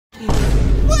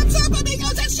What's up,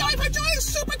 amigos? It's Joey for Joey's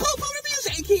Super Cool Food Reviews,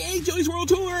 aka Joey's World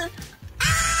Tour.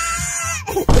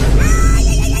 I'm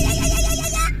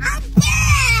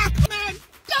back! Man,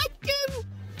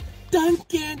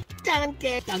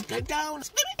 Dunkin'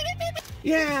 Donuts.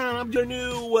 Yeah, I'm your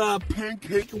new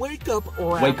pancake wake-up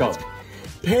wrap. Wake up.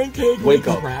 Pancake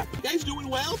wake-up wrap. You guys doing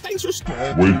well? Thanks for...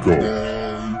 Wake up.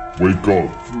 Wake up.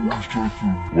 Wake up.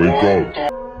 Wake up.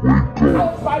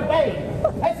 Subscribe.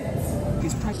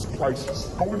 These prices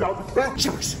going down the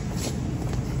vouchers.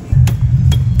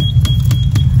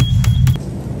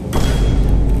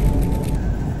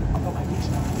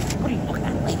 What are you looking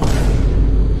at?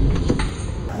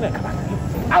 I'm gonna come after you.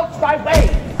 Out 5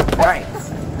 days. All right.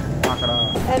 Knock it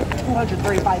off. And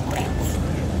 235 grams.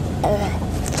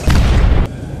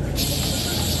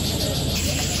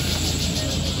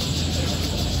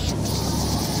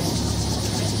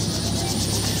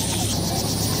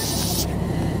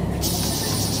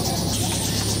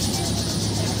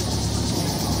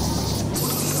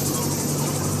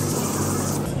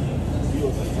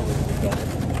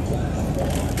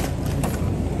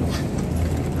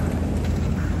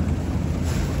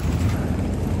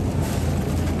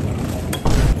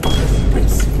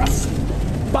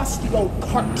 Bust the old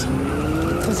cart,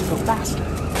 because you go faster.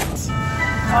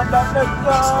 I'm not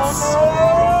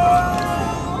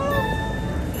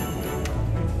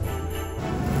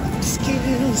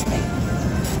Excuse me.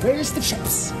 Where's the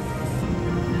chips?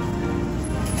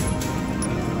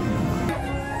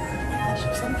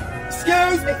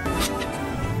 Excuse me.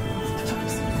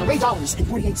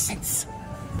 $3.48.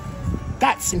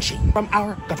 That's some cheap from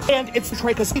our government. And it's the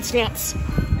Troika speed stamps.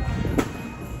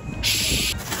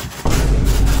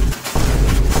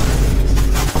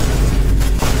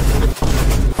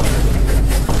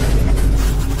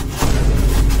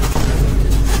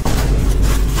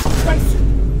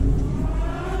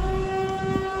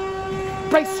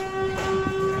 Brace!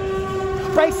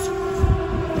 Brace!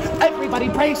 Everybody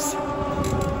brace!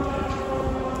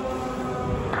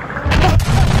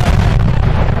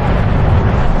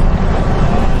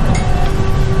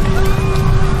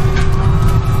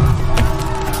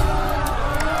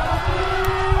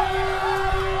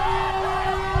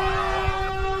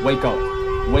 Wake up.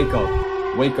 Wake up.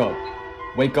 Wake up.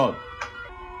 Wake up.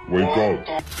 Wake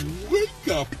up. Wake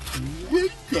up!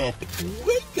 Wake up!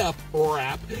 Wake up,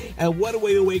 rap! And what a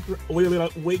way to wake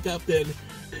up then.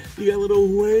 You got a little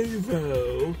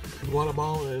Huevo.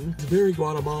 Guatemalan. It's very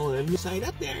Guatemalan. Sign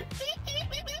up there.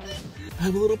 I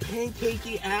have a little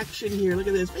pancakey action here. Look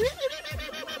at this.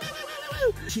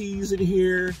 Cheese in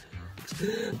here.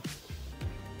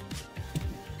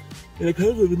 And it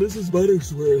comes with Mrs.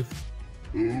 Buttersworth.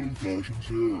 Oh gosh, I'm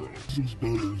Sarah. Mrs.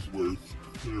 Buttersworth.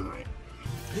 Sarah.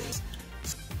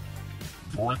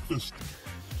 Breakfast.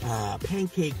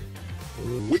 Pancake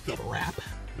wake-up wrap.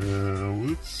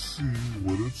 Let's see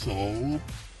what it's all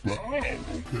about,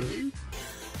 okay?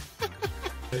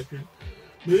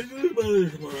 Mrs.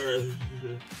 Buttersworth.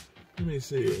 Let me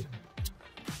see.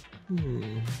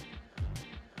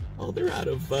 Oh, they're out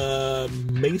of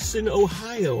Mason,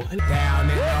 Ohio. Down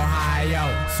in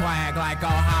Ohio, swag like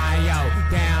Ohio.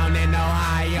 Down in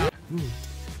Ohio.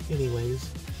 Anyways.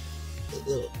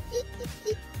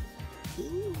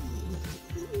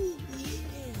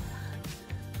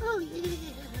 Oh yeah.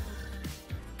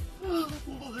 Oh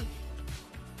boy.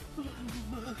 Oh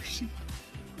mercy.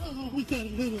 Oh, we got a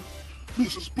little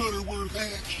Mrs. Butterworth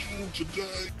action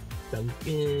today.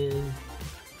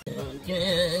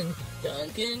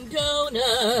 Dunkin'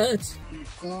 Donuts.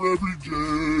 For every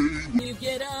day. You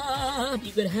get up,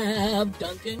 you could have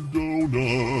Dunkin'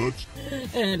 Donuts.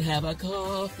 and have a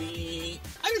coffee.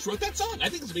 I just wrote that song. I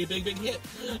think it's gonna be a big hit.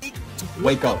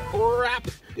 Wake up. Rap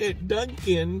at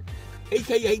Dunkin',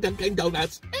 aka Dunkin'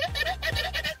 Donuts.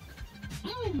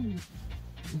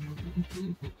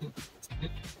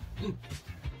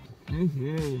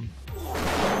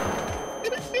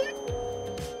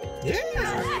 Yeah,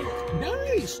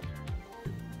 nice.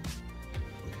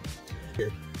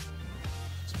 Here,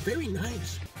 it's very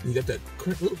nice. You got that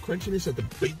little crunchiness of the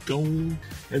bacon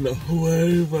and the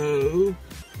Huevo.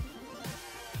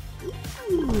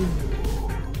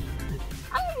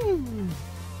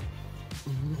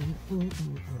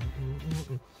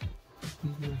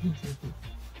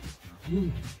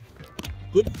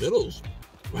 Good fiddles.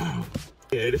 Wow.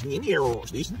 Yeah, it's in here.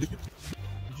 Jeez.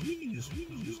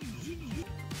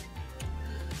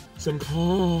 Some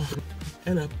coffee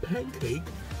and a pancake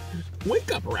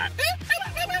wake up wrap.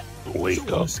 Wake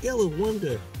So on a scale of 1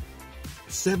 to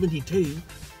 72,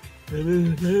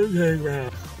 and then pancake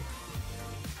wrap.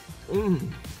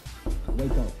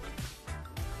 Wake up.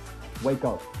 Wake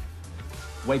up.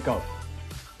 Wake up.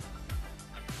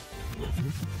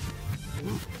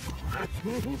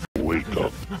 Wake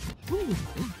up.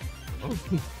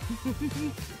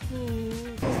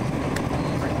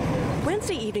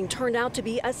 Wednesday evening turned out to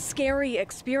be a scary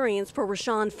experience for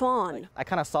Rashawn Fawn. I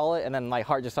kind of saw it and then my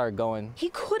heart just started going. He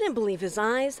couldn't believe his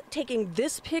eyes taking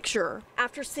this picture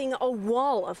after seeing a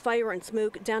wall of fire and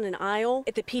smoke down an aisle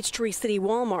at the Peachtree City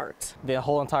Walmart. The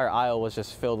whole entire aisle was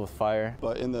just filled with fire.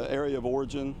 But in the area of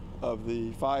origin of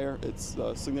the fire, it's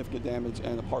significant damage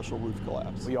and a partial roof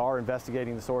collapse. We are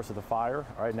investigating the source of the fire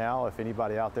right now. If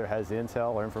anybody out there has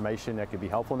intel or information that could be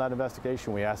helpful in that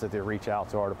investigation, we ask that they reach out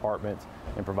to our department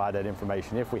and provide that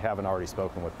information if we haven't already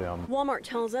spoken with them. Walmart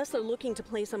tells us they're looking to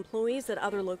place employees at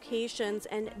other locations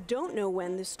and don't know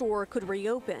when the store could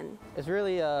reopen. It's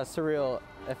really surreal,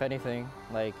 if anything.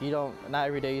 Like, not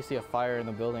every day you see a fire in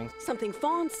the building. Something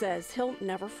Fawn says he'll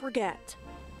never forget.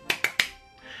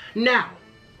 Now,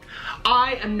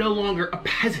 I am no longer a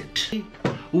peasant.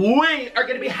 We are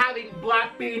gonna be having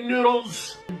black bean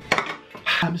noodles.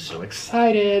 I'm so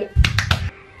excited.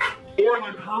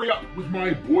 Orland, hurry up with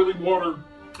my boiling water.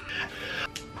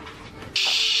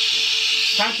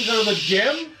 Time to go to the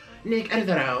gym? Nick, edit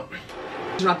that out.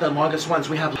 These are not the longest ones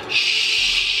we have.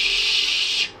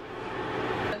 Shh.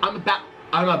 I'm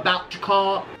about to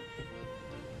call.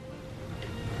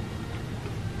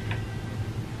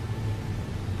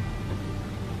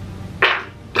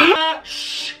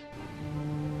 Shh.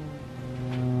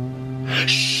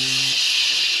 Shh.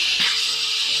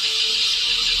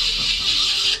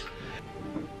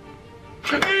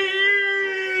 What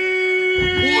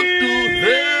the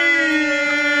heck?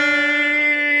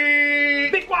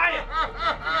 Be quiet!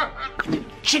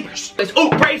 Cheapers! Oh,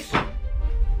 Grace!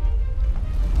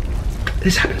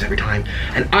 This happens every time,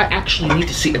 and I actually need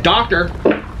to see a doctor.